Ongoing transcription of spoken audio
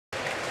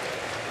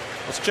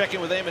Let's check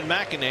in with Eamon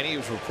McEnany,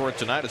 whose report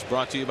tonight is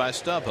brought to you by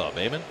StubHub.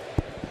 Eamon.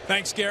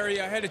 Thanks, Gary.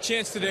 I had a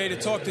chance today to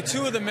talk to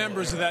two of the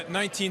members of that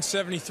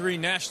 1973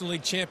 National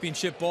League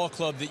Championship ball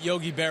club that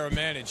Yogi Berra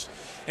managed.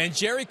 And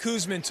Jerry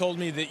Koosman told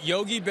me that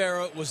Yogi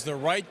Berra was the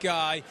right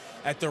guy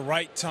at the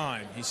right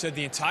time. He said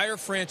the entire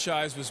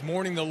franchise was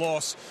mourning the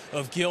loss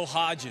of Gil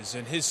Hodges,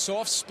 and his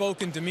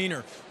soft-spoken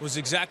demeanor was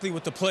exactly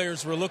what the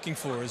players were looking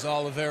for as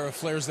Oliveira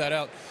flares that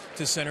out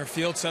to center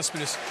field.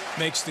 Cespedes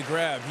makes the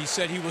grab. He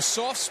said he was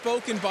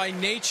soft-spoken by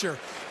nature,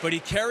 but he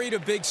carried a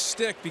big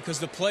stick because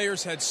the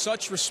players had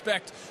such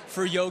respect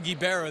for Yogi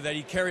Berra that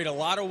he carried a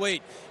lot of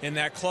weight in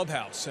that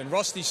clubhouse. And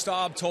Rusty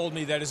Staub told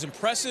me that as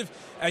impressive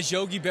as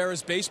Yogi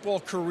Berra's baseball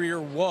career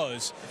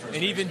was,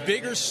 an even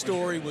bigger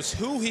story was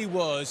who he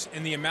was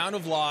and the amount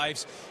of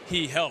lives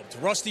he helped.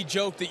 Rusty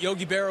joked that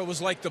Yogi Berra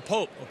was like the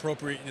Pope,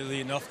 appropriately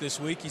enough this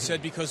week. He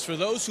said because for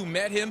those who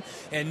met him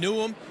and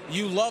knew him,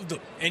 you loved him.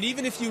 And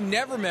even if you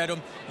never met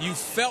him, you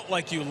felt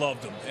like you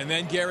loved him. And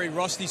then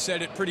Rusty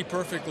said it pretty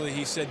perfectly.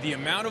 He said the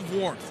amount of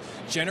warmth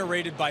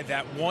generated by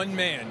that one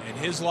man in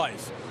his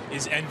life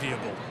is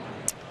enviable.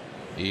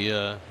 He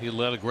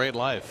led a great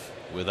life,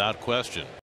 without question.